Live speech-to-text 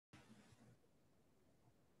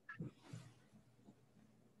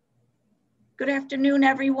Good afternoon,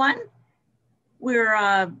 everyone.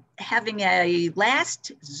 We're having a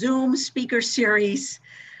last Zoom speaker series,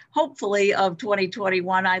 hopefully of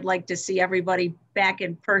 2021. I'd like to see everybody back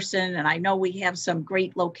in person, and I know we have some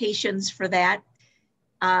great locations for that.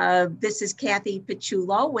 This is Cathy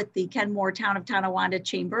Piciulo with the Kenmore Town of Tonawanda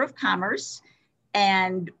Chamber of Commerce,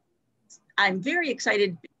 and I'm very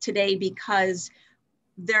excited today because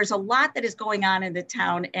there's a lot that is going on in the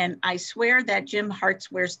town, and I swear that Jim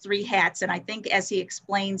Hartz wears 3 hats, and I think as he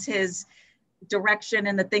explains his direction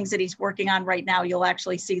and the things that he's working on right now, you'll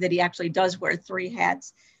actually see that he actually does wear 3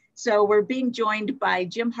 hats. So we're being joined by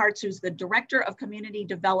Jim Hartz, who's the Director of Community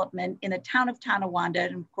Development in the town of Tonawanda,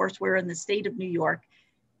 and of course we're in the state of New York.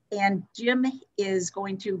 And Jim is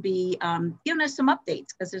going to be giving us some updates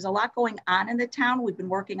because there's a lot going on in the town. We've been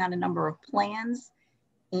working on a number of plans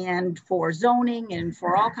and for zoning and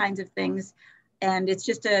for all kinds of things. And it's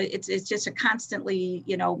just a constantly,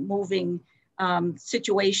 moving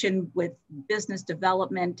situation with business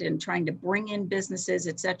development and trying to bring in businesses,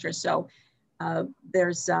 et cetera. So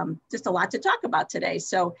there's just a lot to talk about today.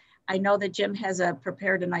 So I know that Jim has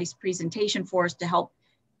prepared a nice presentation for us to help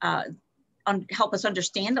us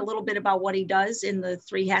understand a little bit about what he does in the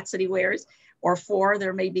 3 hats that he wears, or 4,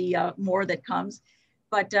 there may be more that comes.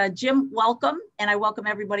 But Jim, welcome, and I welcome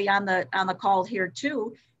everybody on the call here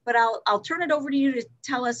too. But I'll turn it over to you to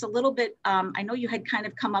tell us a little bit. I know you had kind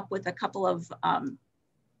of come up with a couple of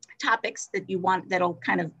topics that you want that'll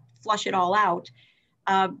kind of flush it all out.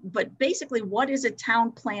 But basically, what is a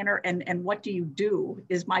town planner and what do you do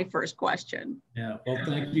is my first question. Yeah, well,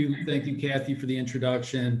 thank you, Cathy, for the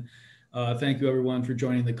introduction. Thank you, everyone, for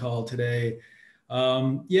joining the call today.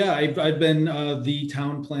 Yeah, I've been the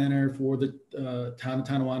town planner for the town of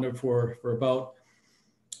Tonawanda for about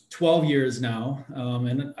 12 years now.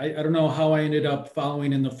 And I don't know how I ended up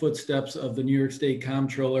following in the footsteps of the New York State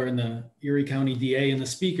Comptroller and the Erie County DA in the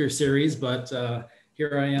speaker series, but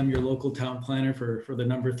here I am, your local town planner for the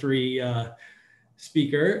number 3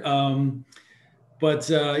 speaker.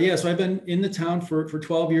 Yeah, so I've been in the town for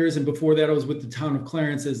 12 years. And before that, I was with the town of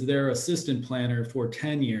Clarence as their assistant planner for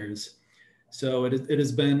 10 years. So it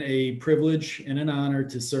has been a privilege and an honor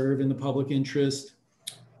to serve in the public interest.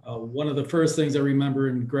 One of the first things I remember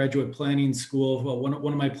in graduate planning school, well,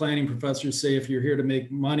 one of my planning professors say, if you're here to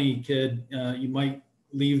make money, kid, you might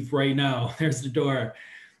leave right now. There's the door.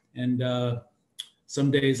 And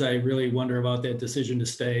some days I really wonder about that decision to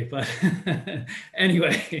stay. But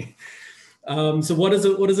anyway, so what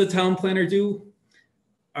does a town planner do?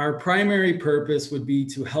 Our primary purpose would be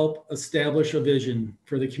to help establish a vision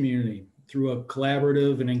for the community through a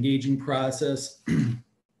collaborative and engaging process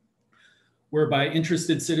whereby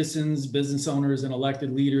interested citizens, business owners, and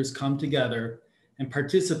elected leaders come together and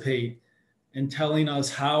participate in telling us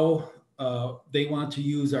how they want to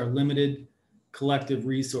use our limited collective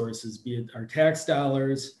resources, be it our tax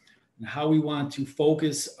dollars, and how we want to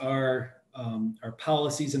focus our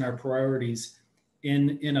policies and our priorities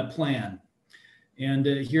in a plan. And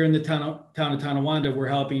here in the town of Tonawanda, we're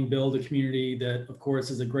helping build a community that, of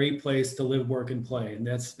course, is a great place to live, work, and play. And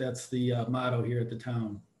that's the motto here at the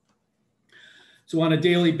town. So on a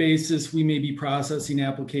daily basis, we may be processing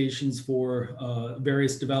applications for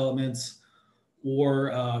various developments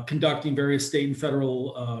or conducting various state and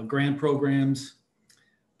federal grant programs.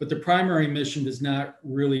 But the primary mission does not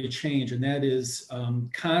really change, and that is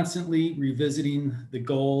constantly revisiting the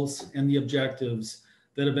goals and the objectives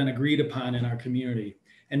that have been agreed upon in our community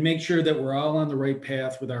and make sure that we're all on the right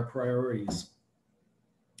path with our priorities.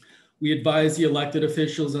 We advise the elected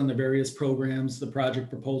officials on the various programs, the project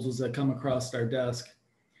proposals that come across our desk.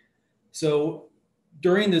 So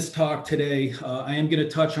during this talk today, I am going to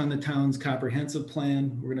touch on the town's comprehensive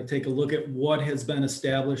plan. We're going to take a look at what has been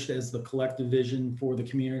established as the collective vision for the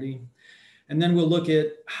community. And then we'll look at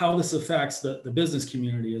how this affects the business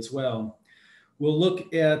community as well. We'll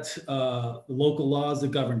look at the local laws that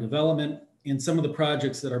govern development and some of the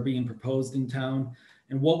projects that are being proposed in town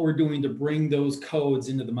and what we're doing to bring those codes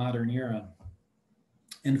into the modern era.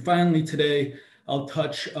 And finally today, I'll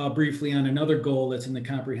touch briefly on another goal that's in the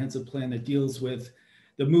comprehensive plan that deals with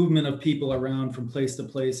the movement of people around from place to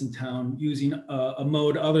place in town using a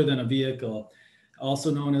mode other than a vehicle, also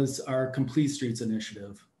known as our Complete Streets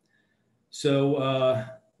initiative. So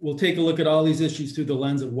we'll take a look at all these issues through the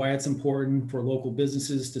lens of why it's important for local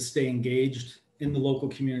businesses to stay engaged in the local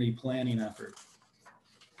community planning effort.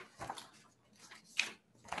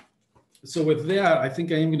 So with that, I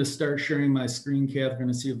think I am going to start sharing my screen cap. I'm going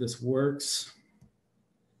to see if this works.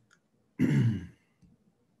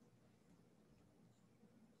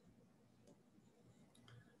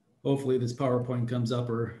 Hopefully this PowerPoint comes up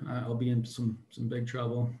or I'll be in some big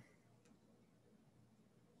trouble.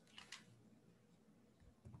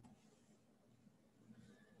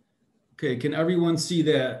 Okay, can everyone see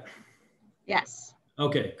that? Yes.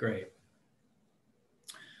 Okay, great.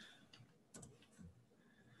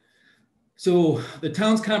 So the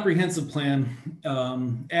town's comprehensive plan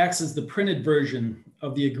acts as the printed version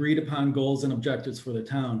of the agreed upon goals and objectives for the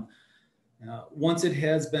town. Once it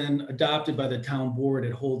has been adopted by the town board,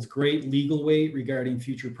 it holds great legal weight regarding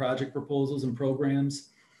future project proposals and programs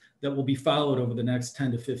that will be followed over the next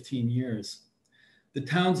 10 to 15 years. The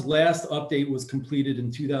town's last update was completed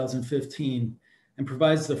in 2015 and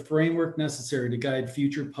provides the framework necessary to guide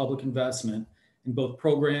future public investment in both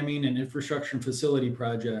programming and infrastructure and facility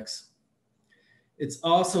projects. It's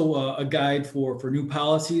also a guide for new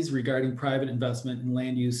policies regarding private investment in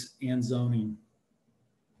land use and zoning.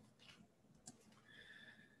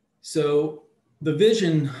 So the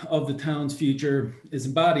vision of the town's future is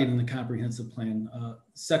embodied in the comprehensive plan.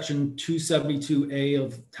 Section 272A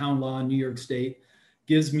of town law in New York State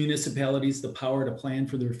gives municipalities the power to plan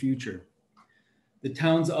for their future. The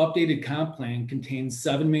town's updated comp plan contains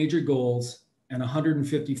 7 major goals and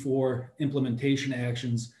 154 implementation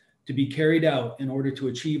actions to be carried out in order to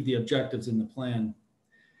achieve the objectives in the plan.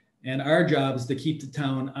 And our job is to keep the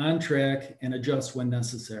town on track and adjust when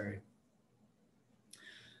necessary.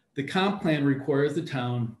 The comp plan requires the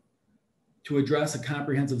town to address a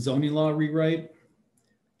comprehensive zoning law rewrite,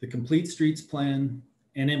 the complete streets plan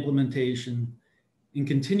and implementation, and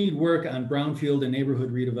continued work on brownfield and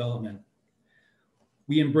neighborhood redevelopment.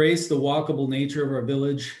 We embrace the walkable nature of our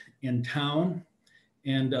village and town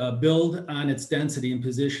and build on its density and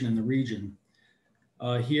position in the region.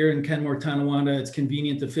 Here in Kenmore, Tonawanda, it's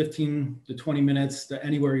convenient to 15 to 20 minutes to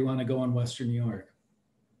anywhere you want to go in Western New York.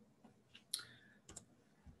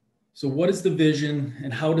 So what is the vision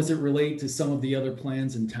and how does it relate to some of the other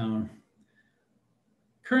plans in town?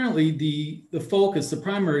 Currently, the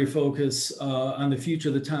primary focus on the future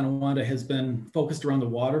of the Tonawanda has been focused around the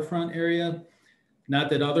waterfront area. Not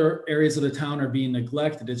that other areas of the town are being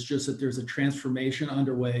neglected, it's just that there's a transformation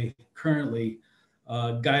underway currently,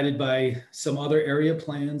 guided by some other area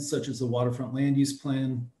plans, such as the waterfront land use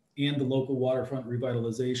plan and the local waterfront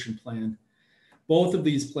revitalization plan. Both of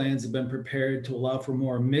these plans have been prepared to allow for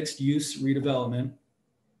more mixed use redevelopment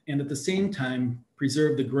and at the same time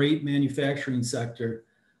preserve the great manufacturing sector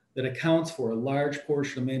that accounts for a large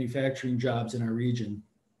portion of manufacturing jobs in our region,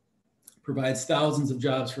 provides thousands of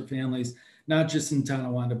jobs for families, not just in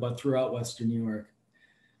Tonawanda, but throughout Western New York.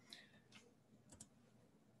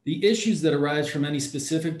 The issues that arise from any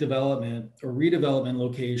specific development or redevelopment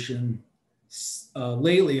location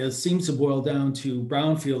lately seems to boil down to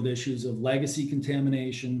brownfield issues of legacy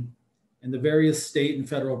contamination and the various state and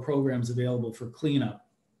federal programs available for cleanup.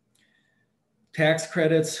 Tax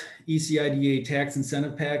credits, ECIDA tax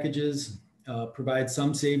incentive packages provide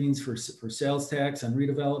some savings for sales tax on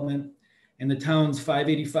redevelopment, and the town's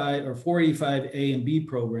 585 or 485A and B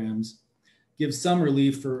programs give some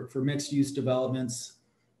relief for mixed use developments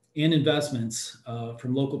and investments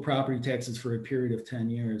from local property taxes for a period of 10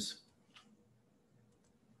 years.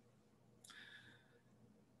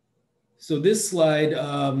 So this slide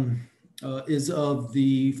is of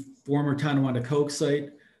the former Tonawanda Coke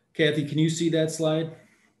site. Cathy, can you see that slide?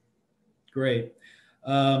 Great.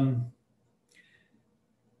 All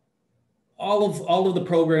of the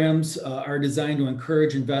programs are designed to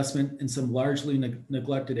encourage investment in some largely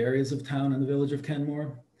neglected areas of town in the village of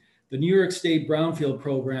Kenmore. The New York State Brownfield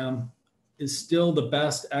program is still the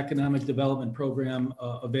best economic development program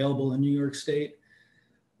available in New York State.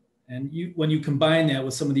 And when you combine that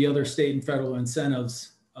with some of the other state and federal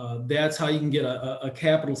incentives, that's how you can get a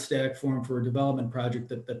capital stack form for a development project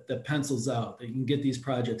that pencils out, that you can get these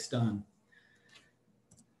projects done.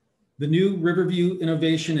 The new Riverview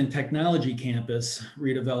Innovation and Technology Campus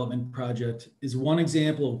redevelopment project is one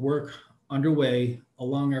example of work underway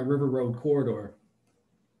along our River Road corridor.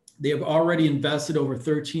 They have already invested over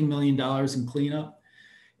 $13 million in cleanup,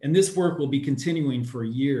 and this work will be continuing for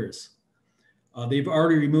years. They've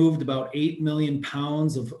already removed about 8 million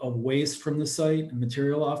pounds of waste from the site and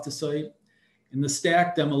material off the site. And the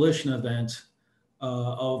stack demolition event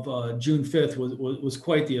of June 5th was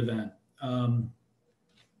quite the event.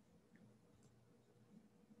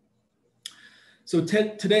 So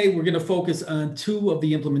today we're going to focus on 2 of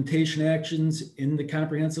the implementation actions in the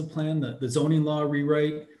comprehensive plan, the zoning law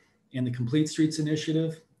rewrite and the Complete Streets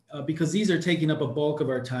Initiative, because these are taking up a bulk of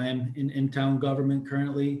our time in town government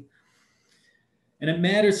currently. And it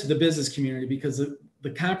matters to the business community because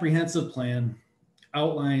the comprehensive plan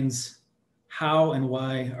outlines how and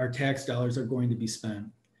why our tax dollars are going to be spent.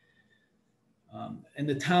 And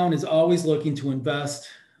the town is always looking to invest,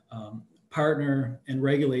 partner, and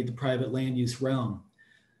regulate the private land use realm.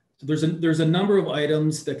 So there's a number of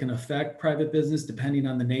items that can affect private business depending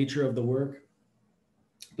on the nature of the work.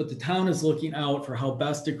 But the town is looking out for how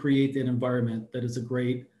best to create an environment that is a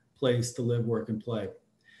great place to live, work, and play.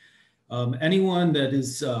 Anyone that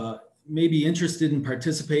is maybe interested in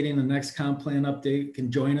participating in the next comp plan update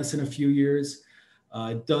can join us in a few years.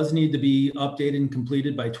 It does need to be updated and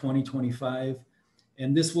completed by 2025.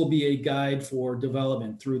 And this will be a guide for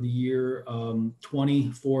development through the year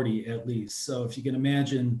 2040 at least. So if you can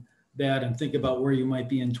imagine that and think about where you might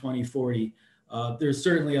be in 2040, there's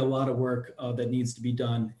certainly a lot of work that needs to be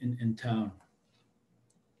done in town.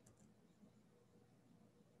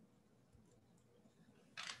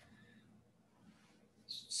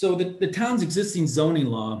 So the town's existing zoning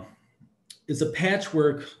law is a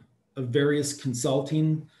patchwork of various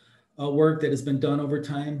consulting work that has been done over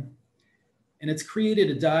time. And it's created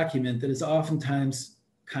a document that is oftentimes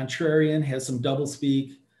contrarian, has some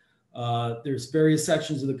doublespeak. There's various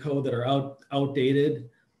sections of the code that are outdated.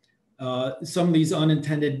 Some of these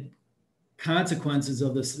unintended consequences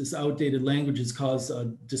of this outdated language has caused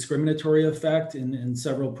a discriminatory effect in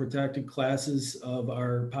several protected classes of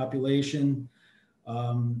our population.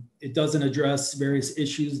 It doesn't address various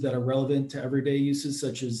issues that are relevant to everyday uses,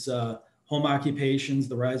 such as home occupations,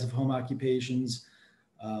 the rise of home occupations,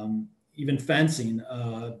 even fencing,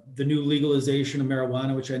 the new legalization of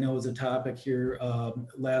marijuana, which I know was a topic here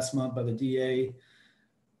last month by the DA,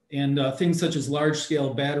 and things such as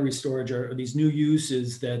large-scale battery storage are these new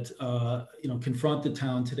uses that confront the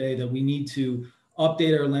town today that we need to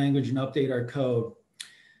update our language and update our code.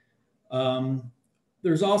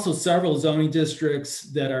 There's also several zoning districts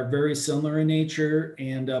that are very similar in nature,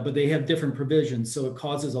 but they have different provisions. So it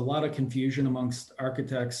causes a lot of confusion amongst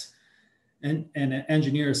architects and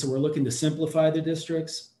engineers. So we're looking to simplify the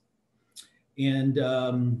districts. And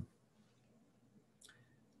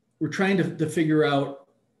we're trying to figure out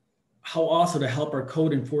how also to help our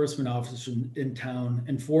code enforcement officers in town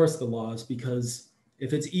enforce the laws, because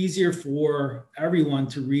if it's easier for everyone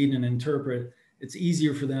to read and interpret, it's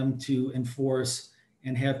easier for them to enforce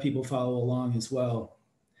and have people follow along as well.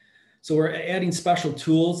 So we're adding special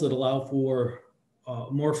tools that allow for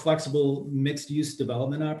more flexible mixed use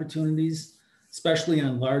development opportunities, especially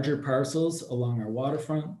on larger parcels along our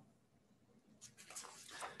waterfront.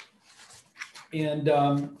 And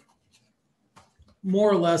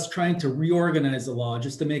more or less trying to reorganize the law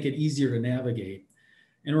just to make it easier to navigate.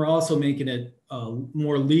 And we're also making it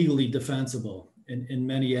more legally defensible in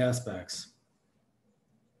many aspects.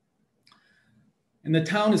 And the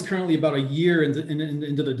town is currently about a year into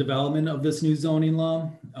the development of this new zoning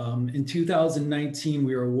law. In 2019,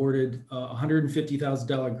 we were awarded a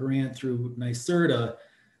 $150,000 grant through NYSERDA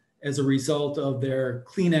as a result of their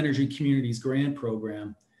Clean Energy Communities grant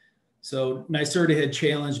program. So NYSERDA had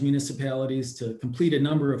challenged municipalities to complete a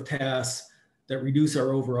number of tasks that reduce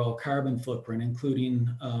our overall carbon footprint, including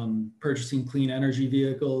purchasing clean energy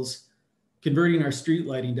vehicles, converting our street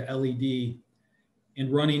lighting to LED,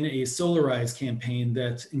 and running a Solarize campaign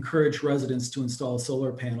that encouraged residents to install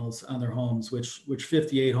solar panels on their homes, which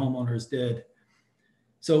 58 homeowners did.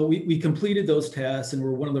 So we completed those tasks and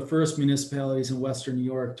were one of the first municipalities in Western New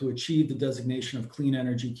York to achieve the designation of clean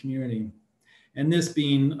energy community. And this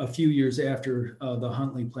being a few years after the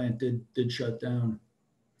Huntley plant did shut down.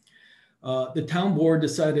 The town board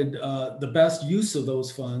decided the best use of those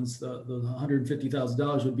funds, the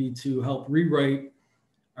 $150,000, would be to help rewrite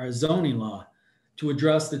our zoning law to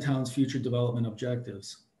address the town's future development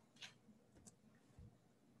objectives.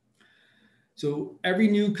 So every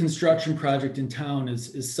new construction project in town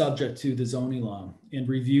is subject to the zoning law and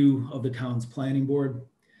review of the town's planning board.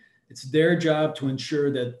 It's their job to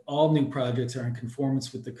ensure that all new projects are in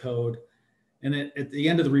conformance with the code. And at the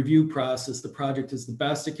end of the review process, the project is the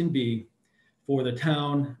best it can be for the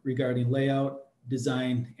town regarding layout,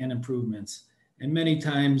 design, and improvements. And many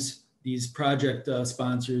times, these project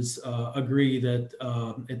sponsors agree that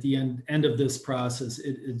at the end of this process,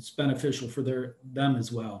 it's beneficial for them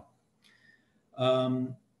as well.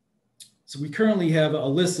 So we currently have a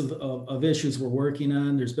list of issues we're working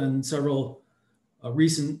on. There's been several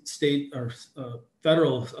recent state or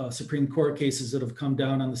federal Supreme Court cases that have come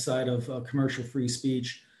down on the side of commercial free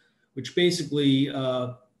speech, which basically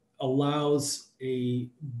allows a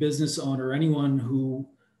business owner, anyone who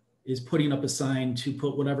is putting up a sign, to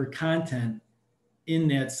put whatever content in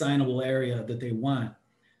that signable area that they want.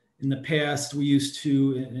 In the past, we used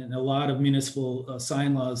to, in a lot of municipal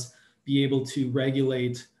sign laws, be able to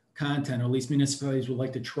regulate content, or at least municipalities would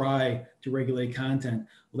like to try to regulate content.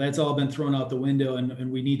 Well, that's all been thrown out the window,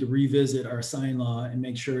 and we need to revisit our sign law and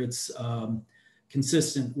make sure it's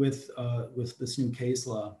consistent with this new case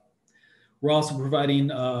law. We're also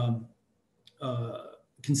providing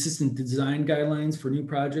consistent design guidelines for new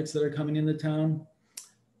projects that are coming into town.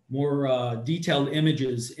 More detailed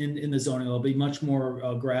images in the zoning law. There'll be much more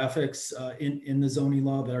graphics in the zoning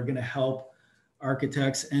law that are going to help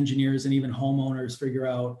architects, engineers, and even homeowners figure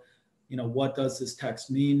out, what does this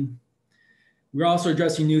text mean? We're also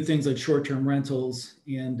addressing new things like short-term rentals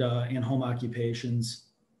and home occupations.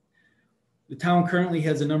 The town currently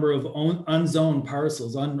has a number of unzoned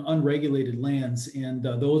parcels, unregulated lands, and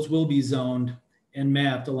those will be zoned and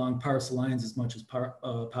mapped along parcel lines as much as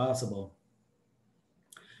possible.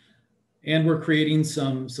 And we're creating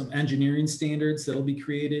some engineering standards that'll be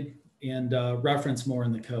created and reference more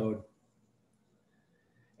in the code.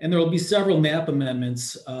 And there will be several map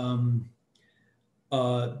amendments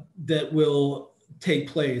that will take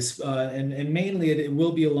place. And mainly it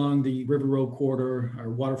will be along the River Road corridor,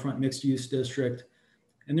 our waterfront mixed use district.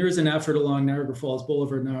 And there is an effort along Niagara Falls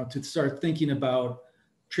Boulevard now to start thinking about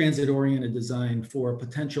transit-oriented design for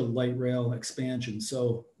potential light rail expansion.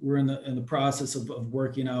 So we're in the process of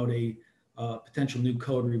working out a potential new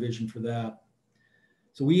code revision for that.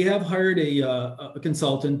 So we have hired a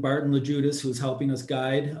consultant, Barton LaJudas, who is helping us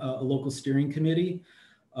guide a local steering committee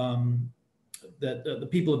that the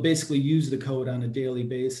people that basically use the code on a daily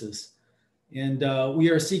basis. And we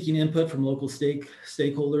are seeking input from local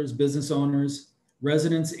stakeholders, business owners,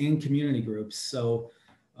 residents, and community groups. So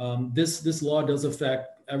this law does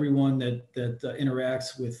affect everyone that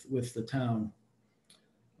interacts with the town.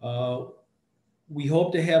 We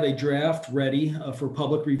hope to have a draft ready for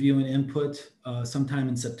public review and input sometime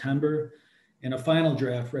in September, and a final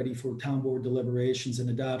draft ready for town board deliberations and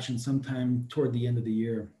adoption sometime toward the end of the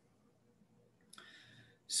year.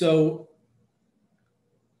 So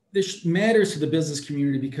this matters to the business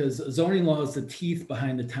community because zoning law is the teeth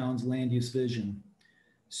behind the town's land use vision.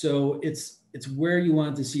 So it's where you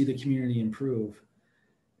want to see the community improve.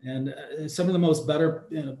 And some of the most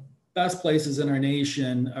best places in our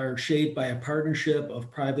nation are shaped by a partnership of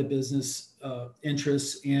private business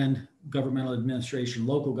interests and governmental administration,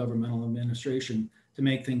 local governmental administration, to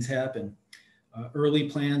make things happen. Early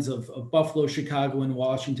plans of Buffalo, Chicago, and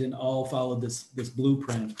Washington all followed this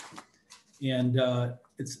blueprint. And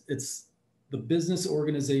it's the business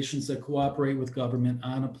organizations that cooperate with government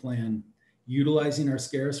on a plan, utilizing our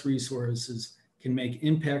scarce resources, can make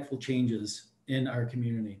impactful changes in our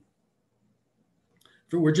community.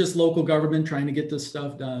 If it were just local government trying to get this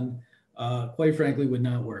stuff done, quite frankly, would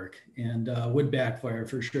not work and would backfire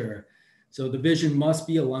for sure. So the vision must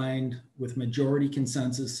be aligned with majority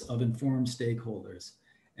consensus of informed stakeholders.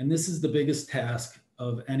 And this is the biggest task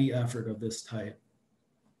of any effort of this type.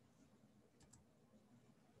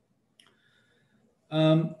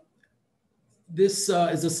 This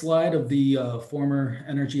is a slide of the former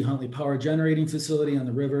Energy Huntley Power Generating Facility on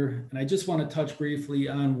the river. And I just want to touch briefly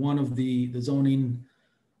on one of the zoning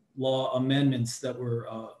law amendments that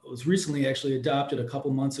was recently actually adopted a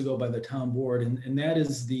couple months ago by the town board. And that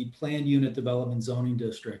is the Planned Unit Development Zoning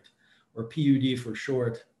District, or PUD for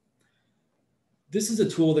short. This is a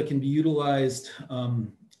tool that can be utilized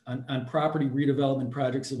on property redevelopment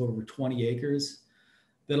projects of over 20 acres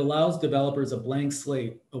that allows developers a blank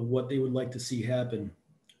slate of what they would like to see happen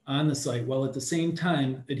on the site, while at the same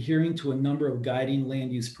time adhering to a number of guiding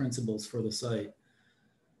land use principles for the site.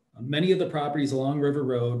 Many of the properties along River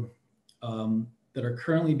Road that are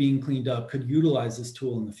currently being cleaned up could utilize this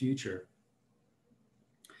tool in the future.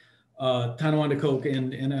 Tonawanda, Coke,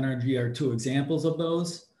 and NRG are two examples of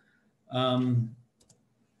those.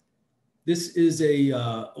 This is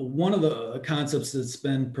one of the concepts that's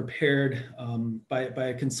been prepared by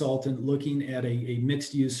a consultant looking at a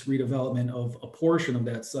mixed use redevelopment of a portion of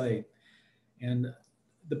that site. And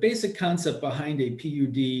the basic concept behind a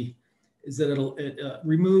PUD is that it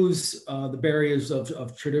removes the barriers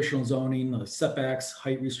of traditional zoning, setbacks,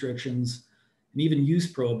 height restrictions, and even use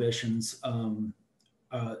prohibitions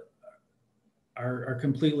are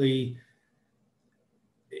completely,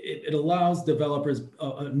 it allows developers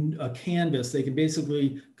a canvas. They can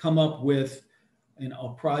basically come up with a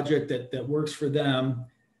project that works for them,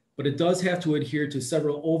 but it does have to adhere to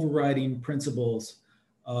several overriding principles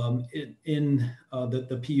in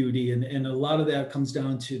the PUD. And a lot of that comes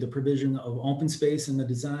down to the provision of open space in the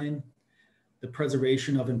design, the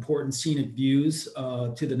preservation of important scenic views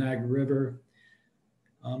to the Niagara River.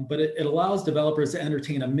 But it allows developers to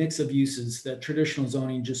entertain a mix of uses that traditional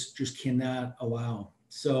zoning just cannot allow.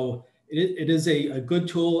 So it is a good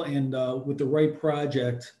tool, and with the right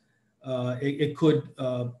project, it could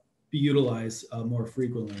be utilized more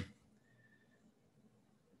frequently.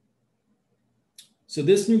 So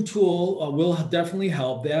this new tool will definitely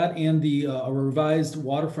help that, and a revised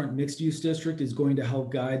waterfront mixed-use district is going to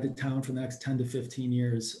help guide the town for the next 10 to 15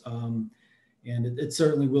 years. And it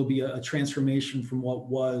certainly will be a transformation from what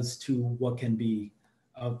was to what can be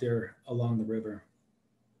out there along the river.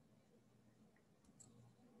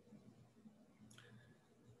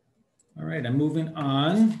 All right, I'm moving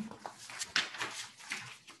on.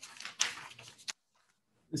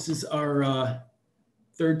 This is our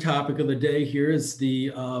third topic of the day here is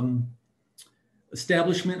the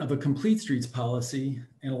establishment of a complete streets policy,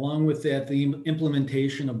 and along with that, the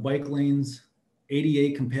implementation of bike lanes,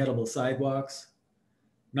 ADA compatible sidewalks,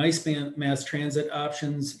 nice mass transit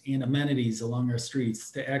options, and amenities along our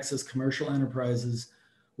streets to access commercial enterprises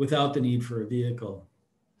without the need for a vehicle.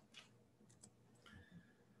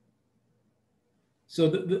 So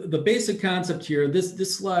the basic concept here,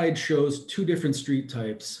 this slide shows two different street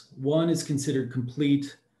types. One is considered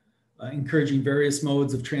complete, encouraging various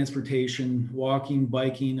modes of transportation, walking,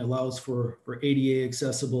 biking, allows for ADA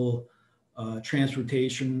accessible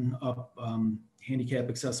transportation up handicap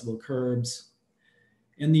accessible curbs.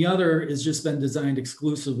 And the other has just been designed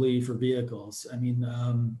exclusively for vehicles. I mean,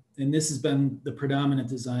 and this has been the predominant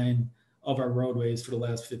design of our roadways for the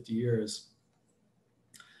last 50 years.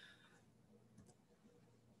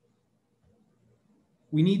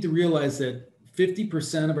 We need to realize that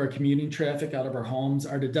 50% of our commuting traffic out of our homes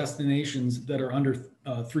are to destinations that are under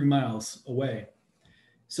 3 miles away.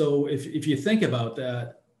 So if you think about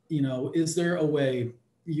that, you know, is there a way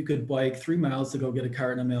you could bike 3 miles to go get a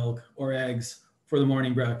carton of milk or eggs for the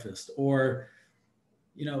morning breakfast? Or,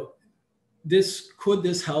 you know, could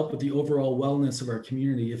this help with the overall wellness of our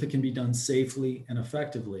community if it can be done safely and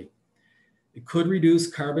effectively? It could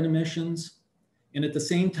reduce carbon emissions, and at the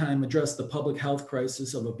same time address the public health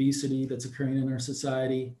crisis of obesity that's occurring in our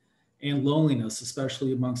society and loneliness,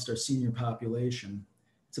 especially amongst our senior population.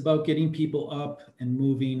 It's about getting people up and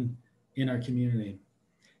moving in our community.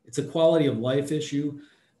 It's a quality of life issue.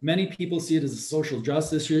 Many people see it as a social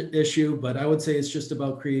justice issue, but I would say it's just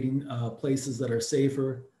about creating places that are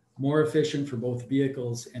safer, more efficient for both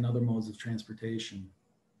vehicles and other modes of transportation.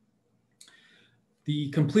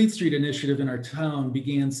 The Complete Street initiative in our town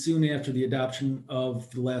began soon after the adoption of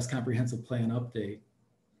the last comprehensive plan update.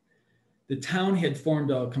 The town had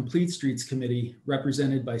formed a Complete Streets committee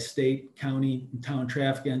represented by state, county, and town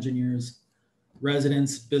traffic engineers,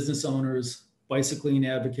 residents, business owners, bicycling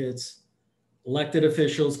advocates, elected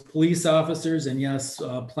officials, police officers, and yes,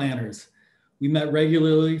 planners. We met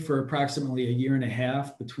regularly for approximately a year and a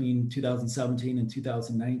half between 2017 and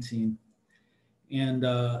 2019. And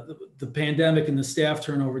the pandemic and the staff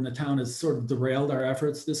turnover in the town has sort of derailed our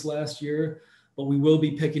efforts this last year, but we will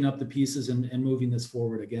be picking up the pieces and moving this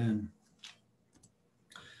forward again.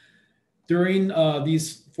 During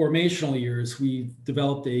these formational years, we've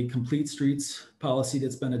developed a complete streets policy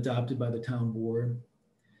that's been adopted by the town board.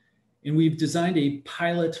 And we've designed a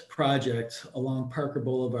pilot project along Parker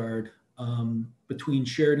Boulevard between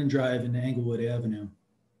Sheridan Drive and Englewood Avenue.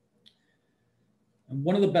 And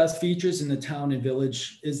one of the best features in the town and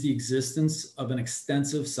village is the existence of an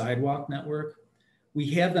extensive sidewalk network. We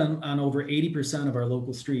have them on over 80% of our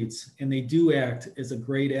local streets, and they do act as a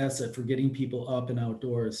great asset for getting people up and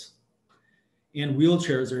outdoors. And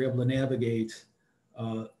wheelchairs are able to navigate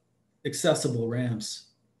accessible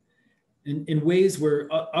ramps in ways where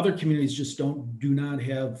other communities just do not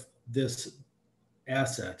have this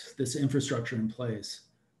asset, this infrastructure in place.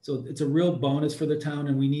 So it's a real bonus for the town,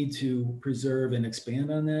 and we need to preserve and expand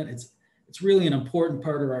on that. It's really an important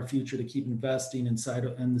part of our future to keep investing in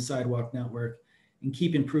the sidewalk network and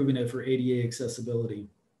keep improving it for ADA accessibility.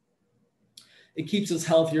 It keeps us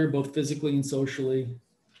healthier, both physically and socially.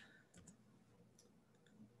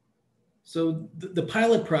 So the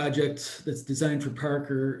pilot project that's designed for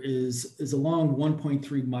Parker is along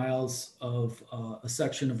 1.3 miles of a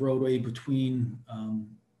section of roadway between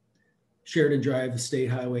Sheridan Drive, the State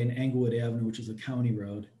Highway, and Englewood Avenue, which is a county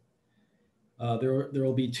road. There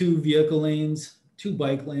will be 2 vehicle lanes, 2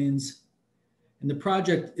 bike lanes, and the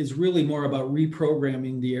project is really more about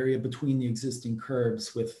reprogramming the area between the existing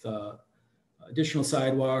curbs with additional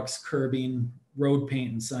sidewalks, curbing, road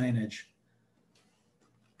paint, and signage.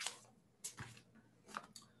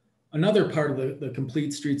 Another part of the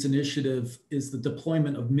Complete Streets initiative is the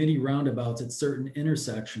deployment of mini roundabouts at certain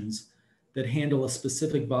intersections that handle a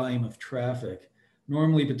specific volume of traffic,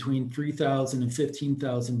 normally between 3,000 and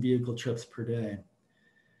 15,000 vehicle trips per day.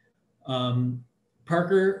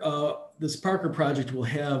 This Parker project will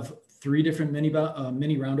have 3 different mini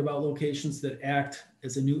roundabout locations that act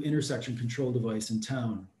as a new intersection control device in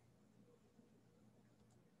town.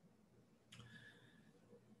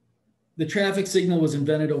 The traffic signal was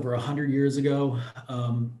invented over 100 years ago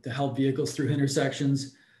to help vehicles through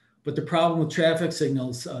intersections. But the problem with traffic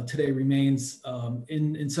signals today remains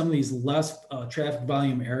in some of these less traffic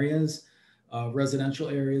volume areas, residential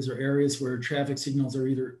areas, or areas where traffic signals are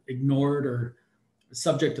either ignored or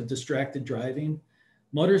subject of distracted driving.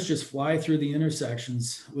 Motorists just fly through the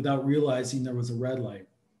intersections without realizing there was a red light.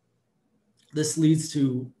 This leads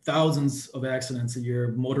to thousands of accidents a year,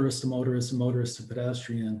 motorist to motorist and motorist to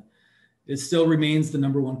pedestrian. It still remains the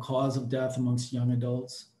 #1 cause of death amongst young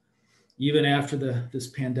adults. Even after this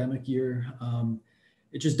pandemic year,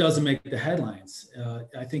 it just doesn't make the headlines.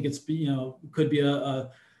 I think it's, could be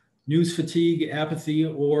a news fatigue, apathy,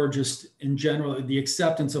 or just in general, the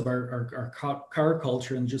acceptance of our car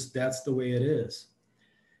culture, and just that's the way it is.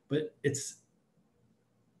 But it's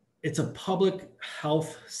a public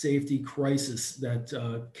health safety crisis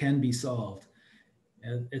that can be solved.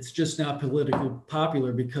 And it's just not politically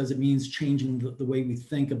popular because it means changing the way we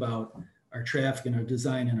think about our traffic and our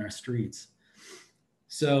design in our streets.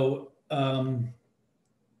 So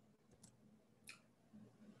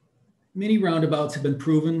mini roundabouts have been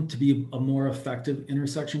proven to be a more effective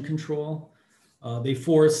intersection control. They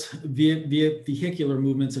force vehicular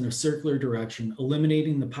movements in a circular direction,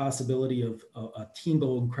 eliminating the possibility of a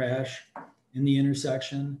T-bone crash in the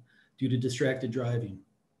intersection due to distracted driving.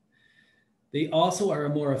 They also are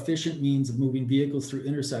a more efficient means of moving vehicles through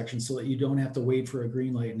intersections so that you don't have to wait for a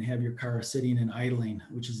green light and have your car sitting and idling,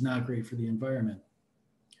 which is not great for the environment.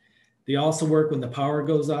 They also work when the power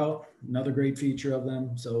goes out, another great feature of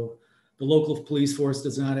them. So the local police force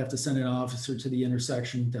does not have to send an officer to the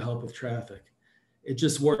intersection to help with traffic. It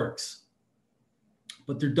just works.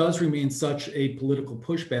 But there does remain such a political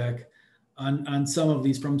pushback on some of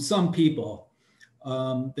these from some people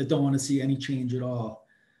that don't want to see any change at all.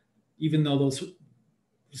 Even though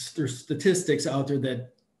there's statistics out there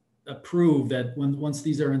that prove that once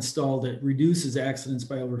these are installed, it reduces accidents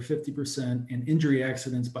by over 50% and injury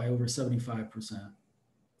accidents by over 75%.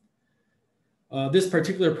 This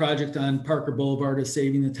particular project on Parker Boulevard is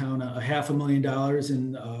saving the town $500,000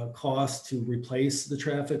 in cost to replace the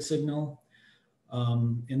traffic signal.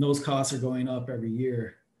 And those costs are going up every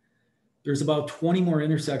year. There's about 20 more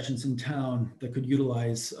intersections in town that could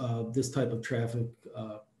utilize this type of traffic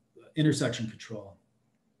intersection control.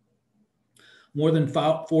 More than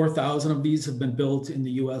 4,000 of these have been built in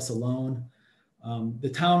the US alone. The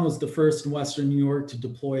town was the first in Western New York to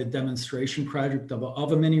deploy a demonstration project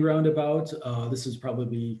of a mini roundabout. This was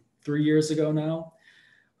probably 3 years ago now.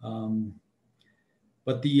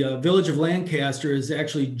 But the Village of Lancaster has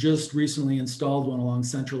actually just recently installed one along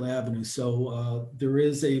Central Avenue. So there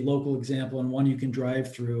is a local example and one you can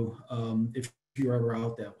drive through if you're ever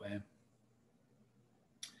out that way.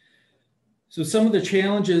 So some of the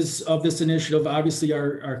challenges of this initiative obviously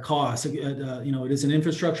are costs. It is an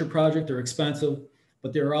infrastructure project, they're expensive,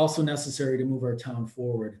 but they're also necessary to move our town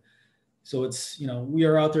forward. So it's, we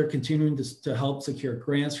are out there continuing to help secure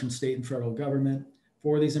grants from state and federal government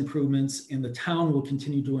for these improvements, and the town will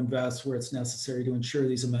continue to invest where it's necessary to ensure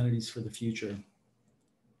these amenities for the future.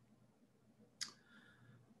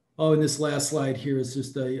 Oh, and this last slide here is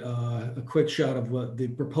just a quick shot of what the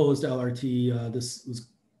proposed LRT, this was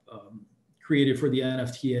created for the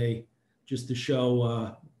NFTA, just to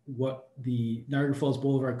show what the Niagara Falls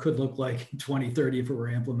Boulevard could look like in 2030 if it were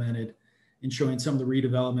implemented, and showing some of the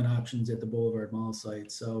redevelopment options at the Boulevard Mall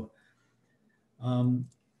site. So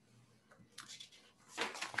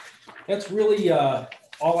that's really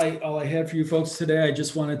all I had for you folks today. I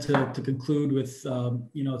just wanted to conclude with,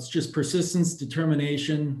 it's just persistence,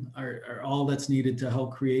 determination are all that's needed to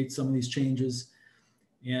help create some of these changes.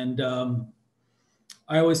 And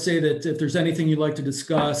I always say that if there's anything you'd like to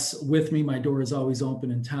discuss with me, my door is always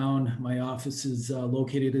open in town. My office is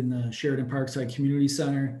located in the Sheridan Parkside Community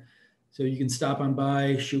Center. So you can stop on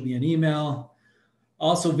by, shoot me an email.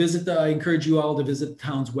 Also I encourage you all to visit the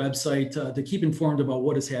town's website to keep informed about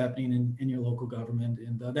what is happening in your local government.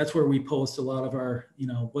 And that's where we post a lot of our,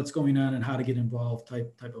 what's going on and how to get involved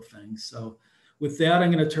type of things. So with that,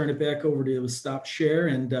 I'm going to turn it back over to stop share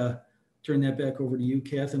and turn that back over to you,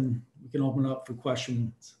 Cathy, and we can open it up for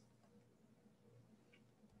questions.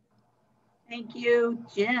 Thank you,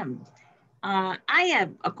 Jim. I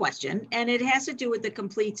have a question, and it has to do with the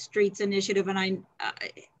Complete Streets Initiative. And I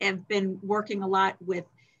have been working a lot with,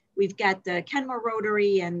 we've got the Kenmore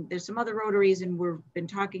Rotary, and there's some other Rotaries, and we've been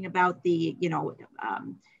talking about the,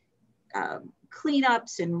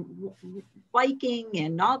 cleanups and biking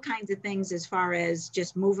and all kinds of things as far as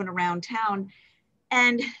just moving around town.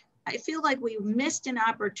 And I feel like we missed an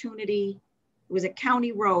opportunity. It was a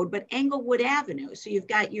county road, but Englewood Avenue. So you've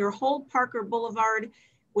got your whole Parker Boulevard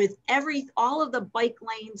with all of the bike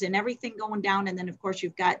lanes and everything going down. And then of course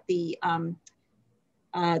you've got the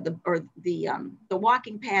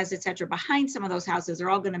walking paths, et cetera, behind some of those houses are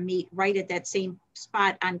all going to meet right at that same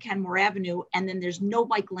spot on Kenmore Avenue. And then there's no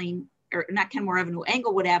bike lane, or not Kenmore Avenue,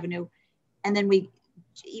 Englewood Avenue. And then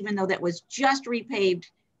even though that was just repaved,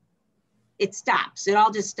 it stops. It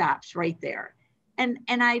all just stops right there. And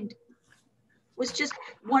I was just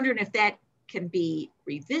wondering if that can be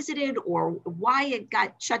revisited or why it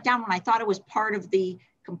got shut down when I thought it was part of the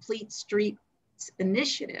Complete Streets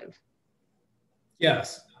initiative.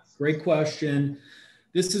 Yes, great question.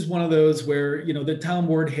 This is one of those where, the town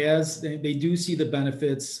board they do see the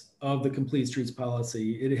benefits of the Complete Streets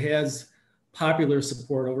policy. It has popular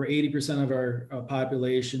support. Over 80% of our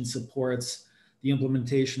population supports the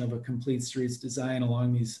implementation of a Complete Streets design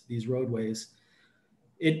along these roadways.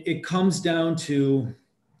 It comes down to,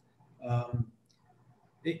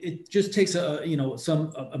 it just takes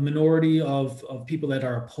a minority of people that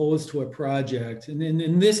are opposed to a project. And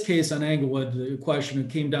in this case on Englewood, the question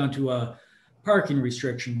came down to a parking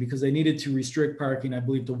restriction because they needed to restrict parking, I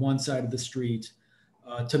believe, to one side of the street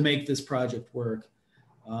to make this project work.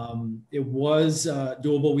 It was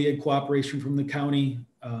doable. We had cooperation from the county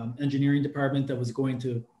engineering department that was going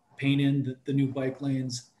to paint in the new bike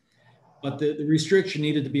lanes, but the restriction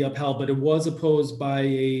needed to be upheld. But it was opposed by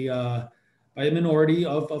a minority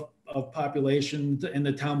of population, and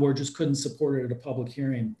the town board just couldn't support it at a public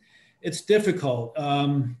hearing. It's difficult.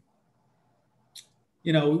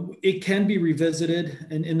 It can be revisited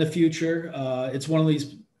in the future. It's one of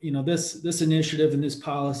these, this initiative and this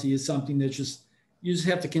policy is something that you just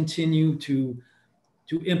have to continue to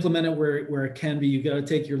implement it where it can be. You got to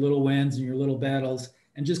take your little wins and your little battles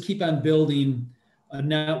and just keep on building a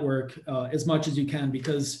network as much as you can,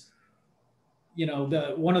 because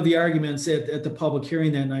one of the arguments at the public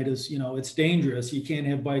hearing that night is, it's dangerous. You can't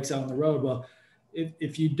have bikes out on the road. Well,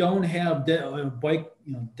 if you don't have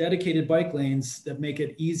dedicated bike lanes that make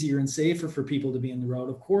it easier and safer for people to be in the road,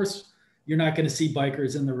 of course, you're not going to see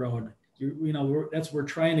bikers in the road. We're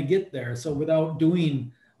trying to get there. So without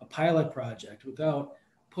doing a pilot project, without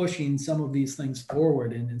pushing some of these things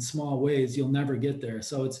forward in small ways, you'll never get there.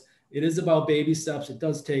 So it is about baby steps. It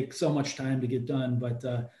does take so much time to get done, but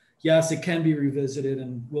yes, it can be revisited,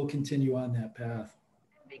 and we'll continue on that path.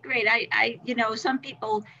 That'd be great. Some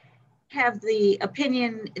people have the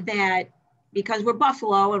opinion that because we're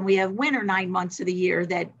Buffalo and we have winter 9 months of the year,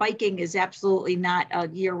 that biking is absolutely not a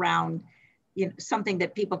year-round, something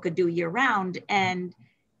that people could do year-round. And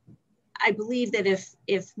I believe that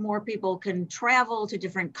if more people can travel to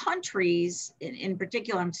different countries, in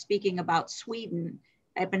particular, I'm speaking about Sweden.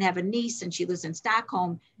 I happen to have a niece and she lives in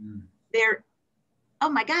Stockholm. Oh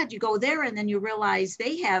my God, you go there and then you realize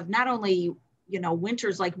they have not only,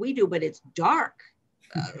 winters like we do, but it's dark,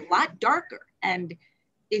 a lot darker. And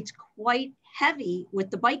it's quite heavy with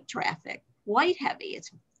the bike traffic, quite heavy.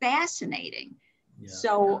 It's fascinating. Yeah.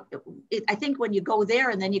 So I think when you go there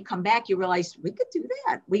and then you come back, you realize we could do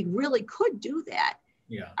that. We really could do that.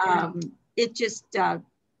 Yeah. It just,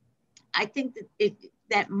 I think that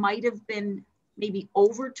that might have been maybe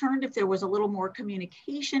overturned if there was a little more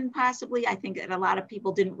communication, possibly. I think that a lot of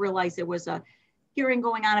people didn't realize there was a hearing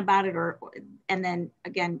going on about it, and then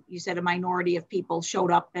again, you said a minority of people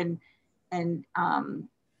showed up and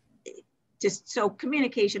just so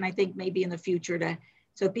communication, I think maybe in the future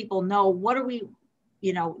so people know what are we,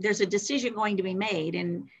 there's a decision going to be made,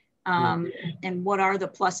 and what are the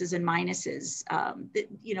pluses and minuses.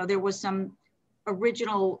 There was some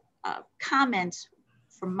original comments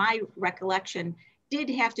from my recollection did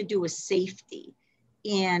have to do with safety.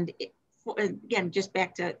 And again, just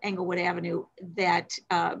back to Englewood Avenue, that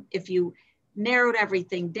if you narrowed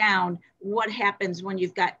everything down, what happens when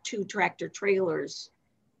you've got 2 tractor trailers,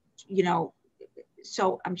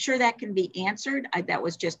 so I'm sure that can be answered. That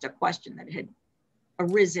was just a question that had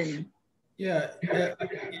arisen. Yeah,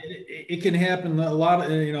 it can happen a lot.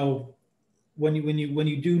 When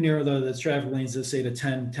you do narrow the traffic lanes, let's say to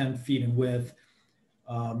 10 feet in width,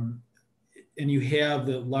 and you have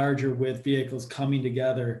the larger width vehicles coming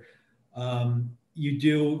together,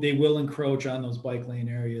 they will encroach on those bike lane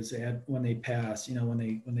areas when they pass,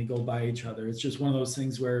 when they go by each other. It's just one of those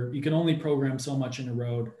things where you can only program so much in a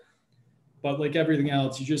road, but like everything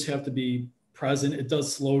else, you just have to be present. It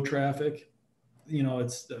does slow traffic,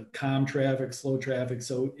 it's the calm traffic, slow traffic.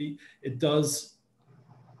 So it does,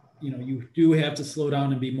 you do have to slow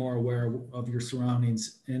down and be more aware of your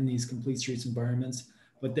surroundings in these complete streets environments,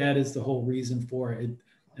 but that is the whole reason for it.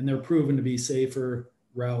 And they're proven to be safer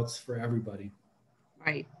routes for everybody.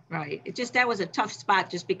 Right. That was a tough spot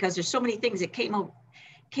just because there's so many things that came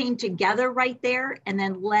came together right there and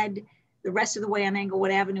then led the rest of the way on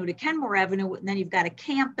Englewood Avenue to Kenmore Avenue. And then you've got a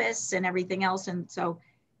campus and everything else. And so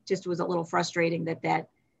just was a little frustrating that that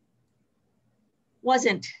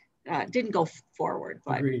wasn't, didn't go forward.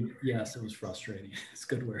 But agreed. Yes, it was frustrating. It's a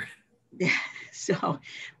good word. Yeah, so,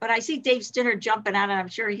 but I see Dave Stinner jumping out and I'm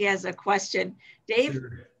sure he has a question. Dave,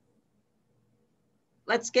 Sure.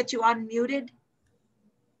 Let's get you unmuted.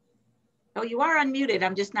 Oh, you are unmuted.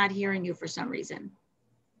 I'm just not hearing you for some reason.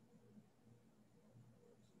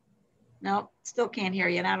 No, still can't hear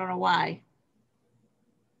you, and I don't know why.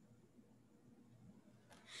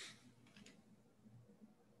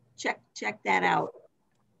 Check that out,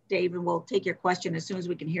 Dave, and we'll take your question as soon as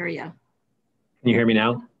we can hear you. Can you hear me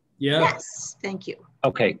now? Yeah. Yes, thank you.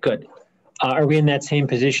 Okay, good. Are we in that same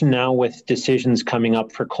position now with decisions coming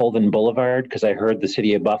up for Colvin Boulevard? Because I heard the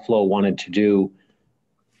city of Buffalo wanted to do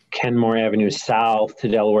Kenmore Avenue South to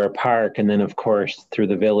Delaware Park, and then of course through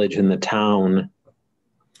the village and the town.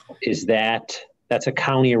 Is that's a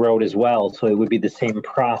county road as well, so it would be the same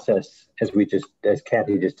process as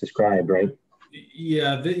Cathy just described, right?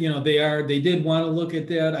 Yeah, they did want to look at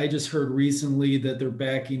that. I just heard recently that they're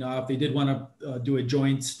backing off. They did want to do a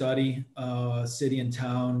joint study, city and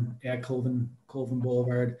town at Colvin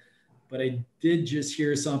Boulevard. But I did just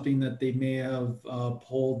hear something that they may have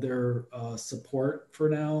pulled their support for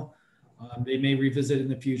now. They may revisit in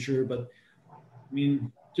the future, but I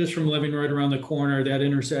mean, just from living right around the corner, that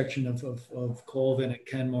intersection of Colvin and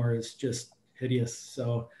Kenmore is just hideous.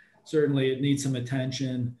 So certainly it needs some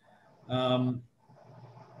attention. So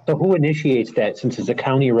who initiates that? Since it's a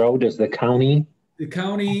county road, does the county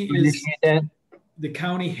initiate that? The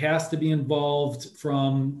county has to be involved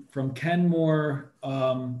from Kenmore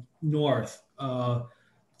north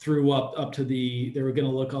through up to they were going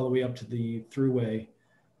to look all the way up to the thruway,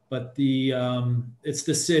 but it's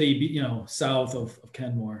the city, south of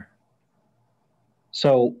Kenmore.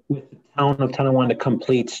 So with the town of Tonawanda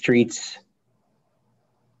complete streets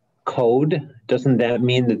code, doesn't that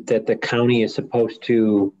mean that the county is supposed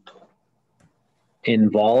to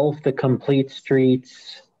involve the complete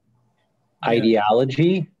streets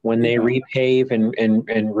ideology when they repave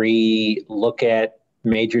and re-look at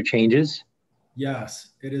major changes? Yes,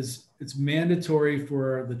 it is. It's mandatory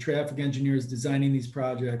for the traffic engineers designing these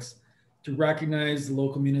projects to recognize the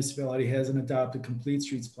local municipality hasn't adopted complete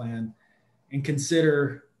streets plan and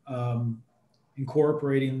consider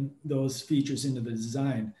incorporating those features into the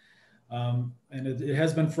design. And it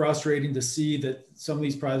has been frustrating to see that some of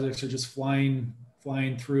these projects are just flying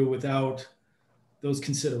through without those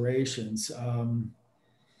considerations.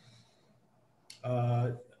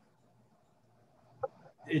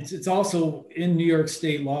 It's also in New York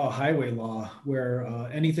state law, highway law, where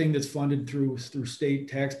anything that's funded through state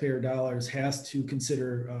taxpayer dollars has to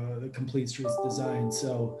consider the complete streets design.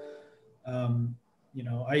 So, I'm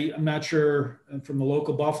not sure from the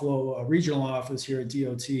local Buffalo regional office here at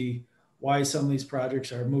DOT why some of these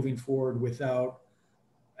projects are moving forward without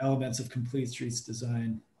elements of complete streets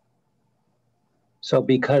design. So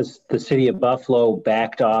because the city of Buffalo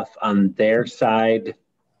backed off on their side,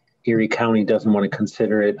 Erie County doesn't want to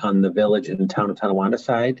consider it on the village and town of Tonawanda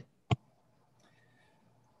side?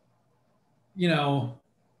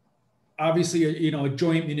 Obviously, a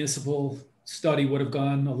joint municipal study would have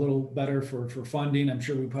gone a little better for funding. I'm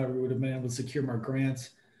sure we probably would have been able to secure more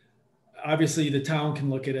grants. Obviously, the town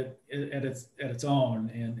can look at it at its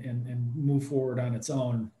own and move forward on its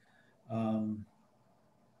own.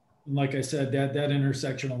 Like I said, that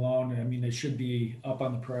intersection alone, I mean, it should be up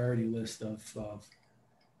on the priority list of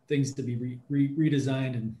things to be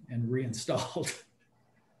redesigned and reinstalled.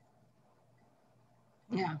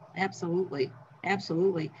 Yeah, absolutely.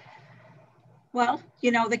 Absolutely. Well,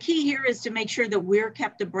 the key here is to make sure that we're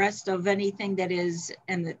kept abreast of anything that is,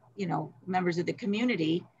 and that, members of the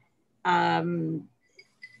community. Yeah,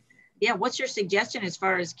 what's your suggestion as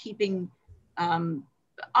far as keeping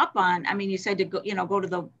up on, I mean, you said to go to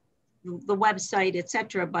the website, et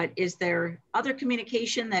cetera, but is there other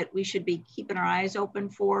communication that we should be keeping our eyes open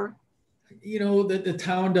for? The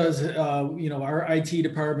town does, our IT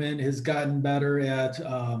department has gotten better at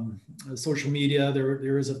social media.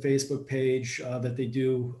 There is a Facebook page that they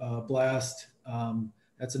do blast.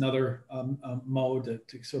 That's another mode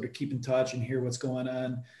to sort of keep in touch and hear what's going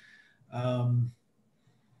on.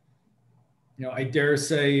 I dare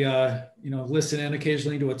say, listen in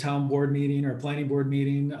occasionally to a town board meeting or a planning board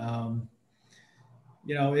meeting.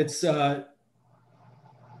 It's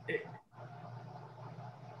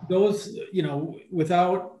those,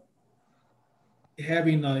 without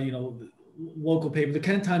having, local paper, the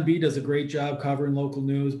Kenton Bee does a great job covering local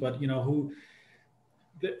news, but,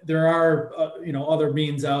 there are, other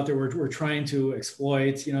means out there we're trying to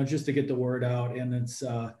exploit, just to get the word out. And it's,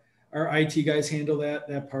 our IT guys handle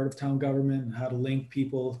that part of town government and how to link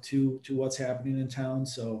people to what's happening in town.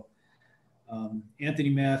 So Anthony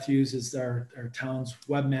Matthews is our town's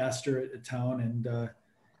webmaster at the town, and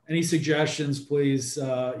any suggestions, please,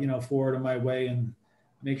 forward them my way and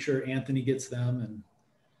make sure Anthony gets them. And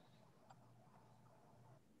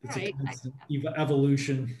it's a constant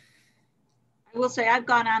evolution. I will say I've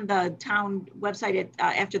gone on the town website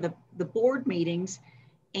after the board meetings,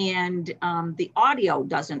 and the audio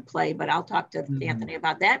doesn't play, but I'll talk to Anthony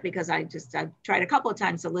about that, because I've tried a couple of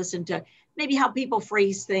times to listen to maybe how people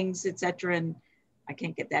phrase things, etc. And I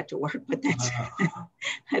can't get that to work, but that's,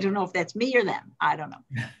 I don't know if that's me or them. I don't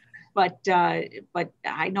know. But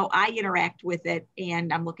I know I interact with it,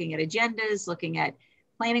 and I'm looking at agendas, looking at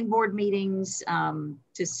planning board meetings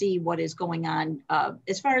to see what is going on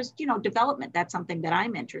as far as, development. That's something that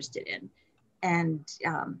I'm interested in. And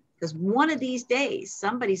because one of these days,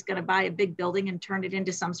 somebody's going to buy a big building and turn it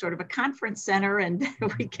into some sort of a conference center, and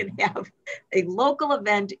we can have a local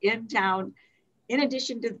event in town, in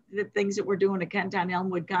addition to the things that we're doing at Kentown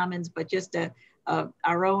Elmwood Commons, but just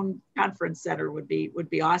our own conference center would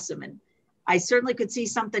be awesome. And I certainly could see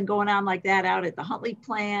something going on like that out at the Huntley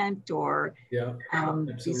plant, or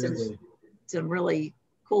see some really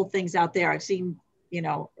cool things out there. I've seen,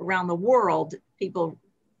 around the world, people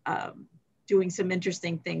doing some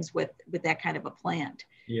interesting things with that kind of a plant.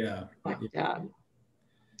 Yeah. But,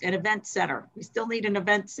 an event center. We still need an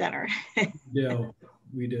event center. Yeah,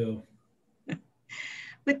 we do.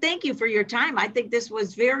 But thank you for your time. I think this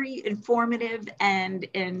was very informative, and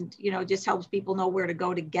just helps people know where to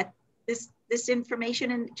go to get this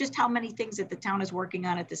information, and just how many things that the town is working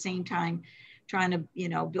on at the same time, trying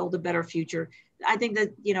to build a better future. I think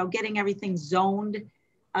that getting everything zoned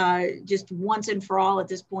just once and for all at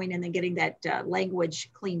this point, and then getting that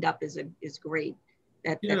language cleaned up is great.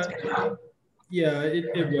 That's gonna help. Yeah,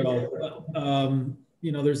 it will.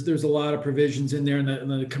 There's a lot of provisions in there in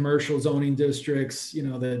the commercial zoning districts,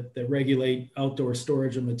 that regulate outdoor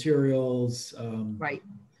storage of materials. Right.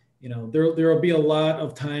 There will be a lot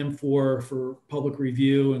of time for public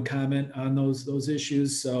review and comment on those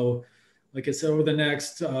issues. So, like I said, over the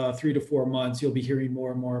next 3 to 4 months, you'll be hearing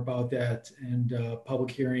more and more about that, and public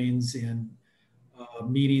hearings and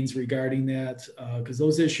meetings regarding that, because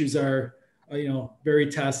those issues are, very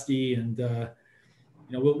testy, and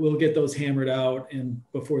we'll get those hammered out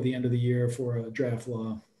before the end of the year for a draft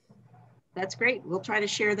law. That's great. We'll try to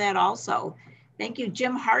share that also. Thank you,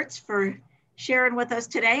 Jim Hartz, for sharing with us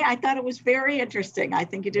today. I thought it was very interesting. I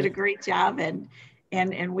think you did a great job, and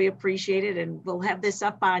we appreciate it. And we'll have this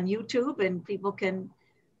up on YouTube, and people can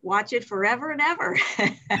watch it forever and ever.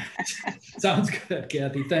 Sounds good,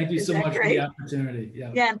 Kathy. Thank you so much for the opportunity.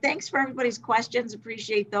 Yeah, and thanks for everybody's questions.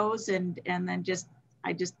 Appreciate those. And then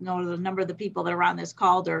I just know the number of the people that are on this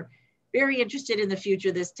call are very interested in the future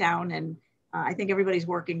of this town. And I think everybody's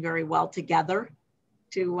working very well together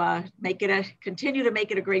to continue to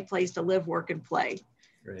make it a great place to live, work, and play.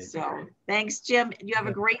 Great. So thanks, Jim. You have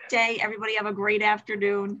a great day. Everybody have a great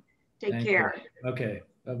afternoon. Take care. Okay.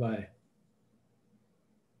 Bye-bye.